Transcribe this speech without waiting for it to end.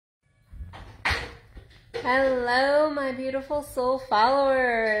Hello, my beautiful soul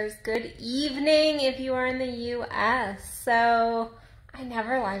followers. Good evening if you are in the U.S. So, I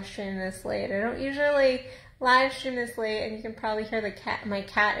never live stream this late. I don't usually live stream this late, and you can probably hear the cat. My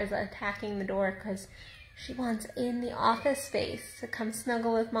cat is attacking the door because she wants in the office space to come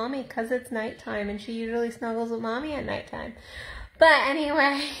snuggle with mommy because it's nighttime, and she usually snuggles with mommy at nighttime. But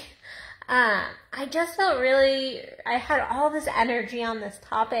anyway, I just felt I had all this energy on this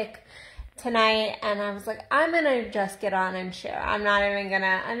topic tonight, and I was like, I'm gonna just get on and share. I'm not even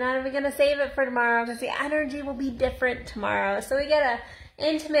gonna save it for tomorrow because the energy will be different tomorrow. So we get a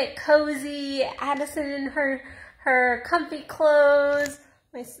intimate, cozy Addison in her comfy clothes,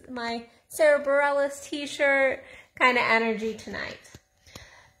 my Sarah Bareilles t-shirt kind of energy tonight.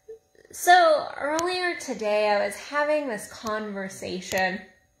 So earlier today, I was having this conversation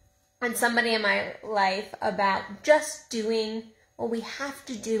with somebody in my life about just doing what we have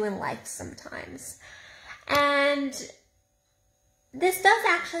to do in life sometimes. And this does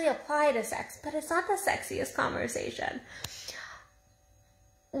actually apply to sex, but it's not the sexiest conversation.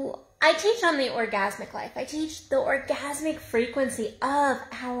 I teach on the orgasmic life. I teach the orgasmic frequency of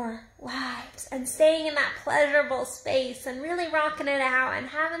our lives and staying in that pleasurable space and really rocking it out and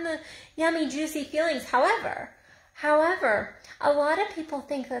having the yummy, juicy feelings. However, a lot of people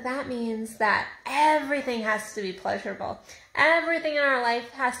think that that means that everything has to be pleasurable. Everything in our life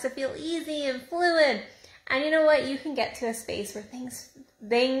has to feel easy and fluid. And you know what? You can get to a space where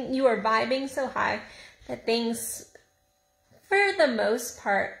you are vibing so high that things, for the most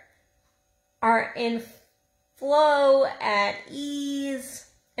part, are in flow, at ease.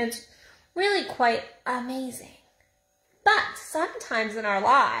 It's really quite amazing. But sometimes in our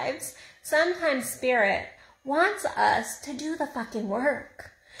lives, sometimes spirit wants us to do the fucking work.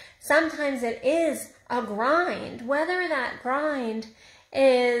 Sometimes it is a grind, whether that grind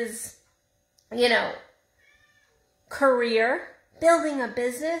is, career, building a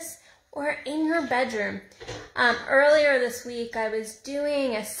business, or in your bedroom. Earlier this week, I was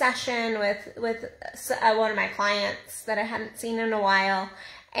doing a session with one of my clients that I hadn't seen in a while,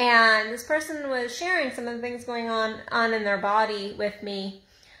 and this person was sharing some of the things going on in their body with me,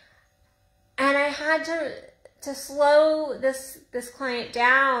 and I had to slow this client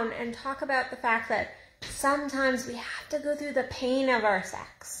down and talk about the fact that sometimes we have to go through the pain of our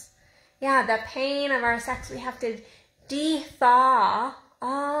sex. Yeah, the pain of our sex. We have to de-thaw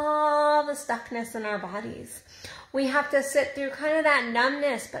all the stuckness in our bodies. We have to sit through kind of that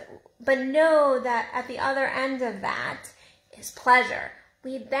numbness, but know that at the other end of that is pleasure.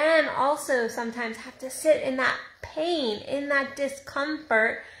 We then also sometimes have to sit in that pain, in that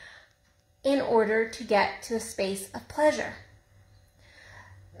discomfort, in order to get to a space of pleasure.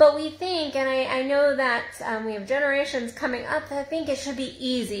 But we think, and I know that we have generations coming up that think it should be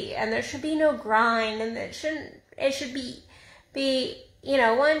easy, and there should be no grind, and it should be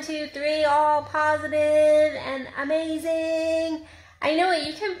 1, 2, 3, all positive and amazing. I know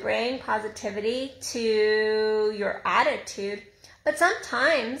you can bring positivity to your attitude, but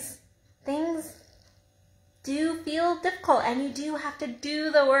sometimes things do feel difficult, and you do have to do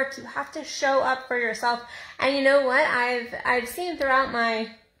the work. You have to show up for yourself. And you know what? I've seen throughout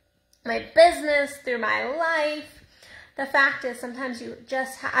my business, through my life, the fact is sometimes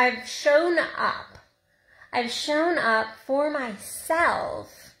I've shown up. I've shown up for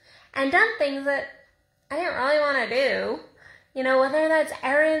myself and done things that I didn't really want to do. Whether that's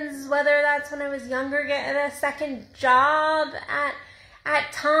errands, whether that's when I was younger, getting a second job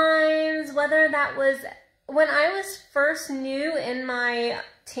at times, whether that was when I was first new in my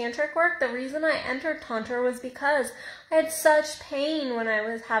tantric work. The reason I entered tantra was because I had such pain when I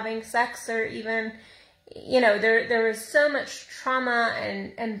was having sex, or even, there was so much trauma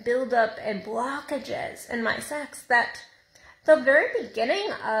and buildup and blockages in my sex that the very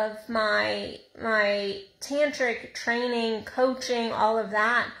beginning of my tantric training, coaching, all of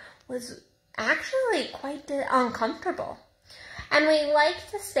that was actually quite uncomfortable. And we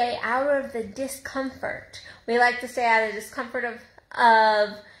like to stay out of the discomfort. We like to stay out of the discomfort of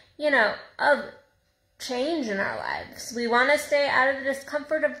change in our lives. We want to stay out of the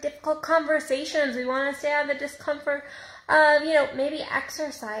discomfort of difficult conversations. We want to stay out of the discomfort of, maybe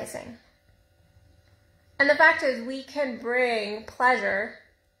exercising. And the fact is, we can bring pleasure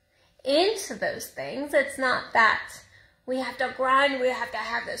into those things. It's not that we have to grind, we have to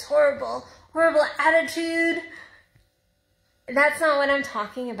have this horrible, horrible attitude. That's not what I'm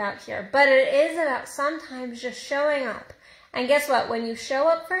talking about here. But it is about sometimes just showing up. And guess what? When you show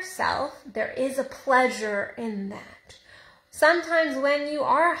up for self, there is a pleasure in that. Sometimes when you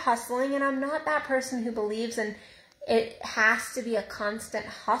are hustling, and I'm not that person who believes in it has to be a constant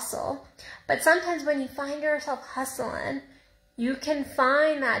hustle. But sometimes when you find yourself hustling, you can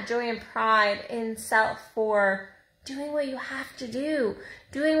find that joy and pride in self for doing what you have to do,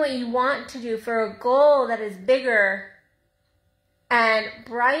 doing what you want to do for a goal that is bigger and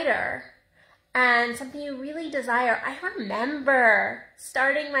brighter and something you really desire. I remember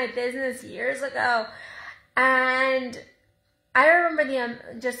starting my business years ago, and I remember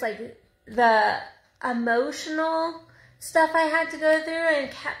the emotional stuff I had to go through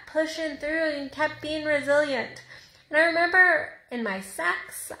and kept pushing through and kept being resilient. And I remember in my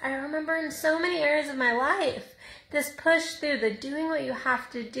sex, I remember in so many areas of my life, this push through, the doing what you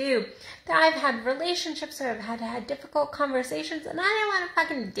have to do. That I've had relationships where I've had to have difficult conversations and I didn't want to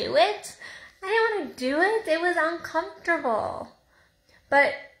fucking do it. I didn't want to do it. It was uncomfortable.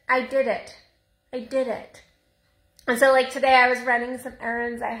 But I did it. I did it. And so like today I was running some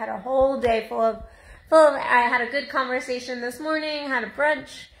errands. I had a whole day full of I had a good conversation this morning, had a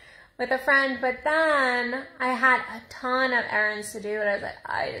brunch with a friend, but then I had a ton of errands to do, and I was like,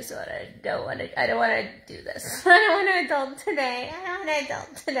 I don't want to do this. I don't want to adult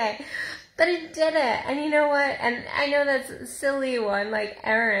today. But I did it, and you know what? And I know that's a silly one, like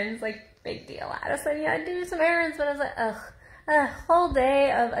errands, like big deal. Addison, you gotta do some errands, but I was like, a whole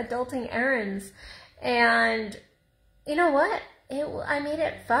day of adulting errands, and you know what? I made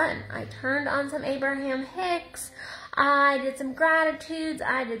it fun. I turned on some Abraham Hicks. I did some gratitudes.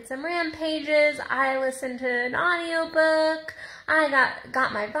 I did some rampages. I listened to an audiobook. I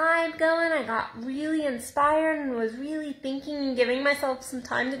got my vibe going. I got really inspired and was really thinking and giving myself some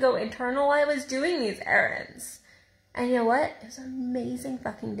time to go internal while I was doing these errands. And you know what? It was an amazing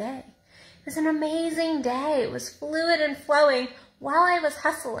fucking day. It was an amazing day. It was fluid and flowing while I was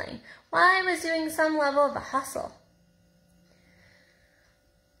hustling, while I was doing some level of a hustle.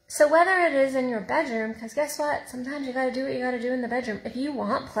 So whether it is in your bedroom, because guess what? Sometimes you got to do what you got to do in the bedroom. If you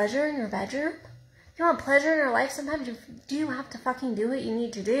want pleasure in your bedroom, if you want pleasure in your life, sometimes you do have to fucking do what you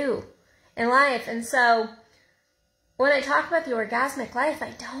need to do in life. And so when I talk about the orgasmic life,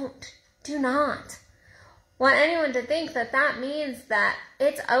 I do not want anyone to think that that means that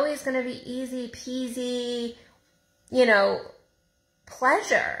it's always going to be easy peasy,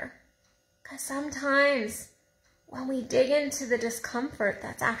 pleasure. Because sometimes when we dig into the discomfort,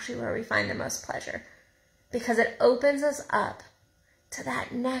 that's actually where we find the most pleasure, because it opens us up to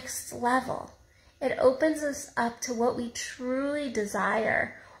that next level. It opens us up to what we truly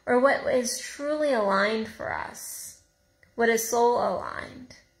desire, or what is truly aligned for us, what is soul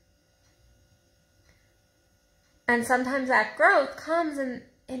aligned. And sometimes that growth comes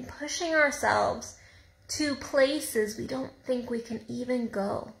in pushing ourselves to places we don't think we can even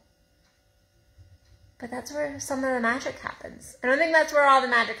go. But that's where some of the magic happens. I don't think that's where all the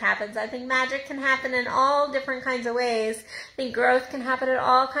magic happens. I think magic can happen in all different kinds of ways. I think growth can happen in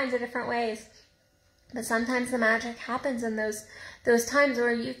all kinds of different ways. But sometimes the magic happens in those times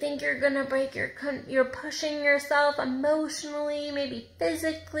where you think you're going to break, you're pushing yourself emotionally, maybe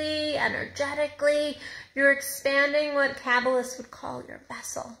physically, energetically. You're expanding what Kabbalists would call your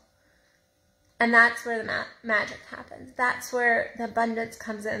vessel. And that's where the magic happens. That's where the abundance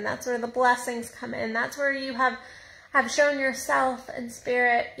comes in. That's where the blessings come in. That's where you have shown yourself and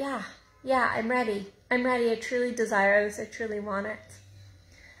spirit, yeah, I'm ready. I truly desire this. I truly want it.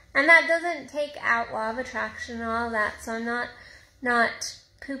 And that doesn't take out law of attraction and all that. So I'm not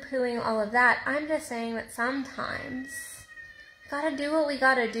poo-pooing all of that. I'm just saying that sometimes we gotta do what we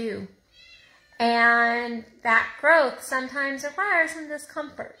gotta do. And that growth sometimes requires some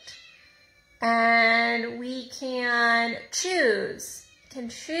discomfort. And we can choose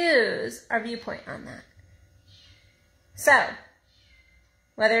our viewpoint on that. So,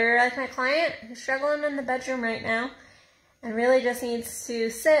 whether you're like my client who's struggling in the bedroom right now and really just needs to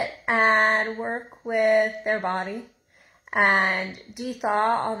sit and work with their body and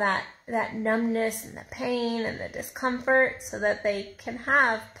de-thaw all that numbness and the pain and the discomfort so that they can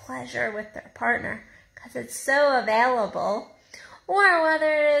have pleasure with their partner because it's so available, or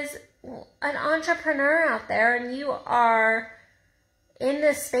whether it is an entrepreneur out there and you are in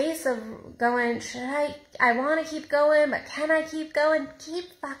this space of going, I want to keep going, but can I keep going? Keep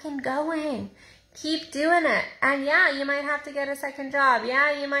fucking going. Keep doing it. And yeah, you might have to get a second job.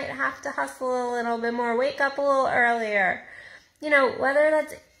 Yeah, you might have to hustle a little bit more, wake up a little earlier. Whether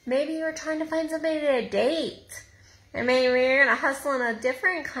that's, maybe you're trying to find somebody to date, and maybe you're going to hustle in a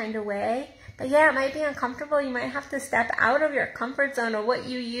different kind of way. But yeah, it might be uncomfortable. You might have to step out of your comfort zone of what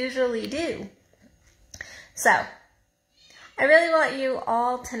you usually do. So, I really want you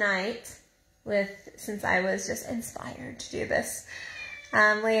all tonight, since I was just inspired to do this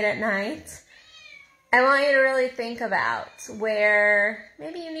late at night, I want you to really think about where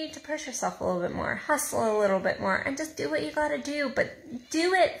maybe you need to push yourself a little bit more, hustle a little bit more, and just do what you got to do, but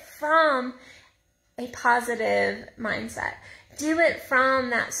do it from a positive mindset. Do it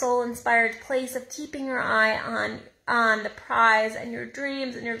from that soul-inspired place of keeping your eye on the prize and your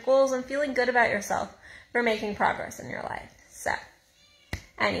dreams and your goals and feeling good about yourself for making progress in your life. So,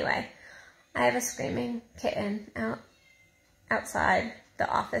 anyway, I have a screaming kitten outside the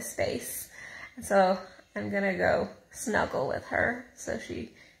office space. So I'm going to go snuggle with her so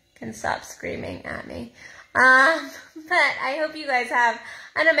she can stop screaming at me. But I hope you guys have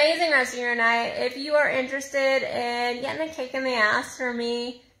an amazing rest of your night. If you are interested in getting a kick in the ass from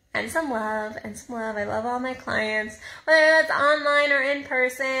me and some love, I love all my clients, whether that's online or in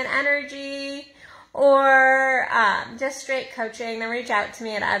person, energy, or just straight coaching, then reach out to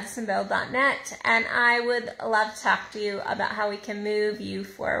me at addisonbell.net, and I would love to talk to you about how we can move you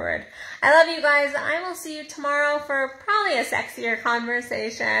forward. I love you guys. I will see you tomorrow for probably a sexier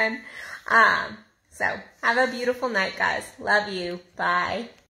conversation. So have a beautiful night, guys. Love you. Bye.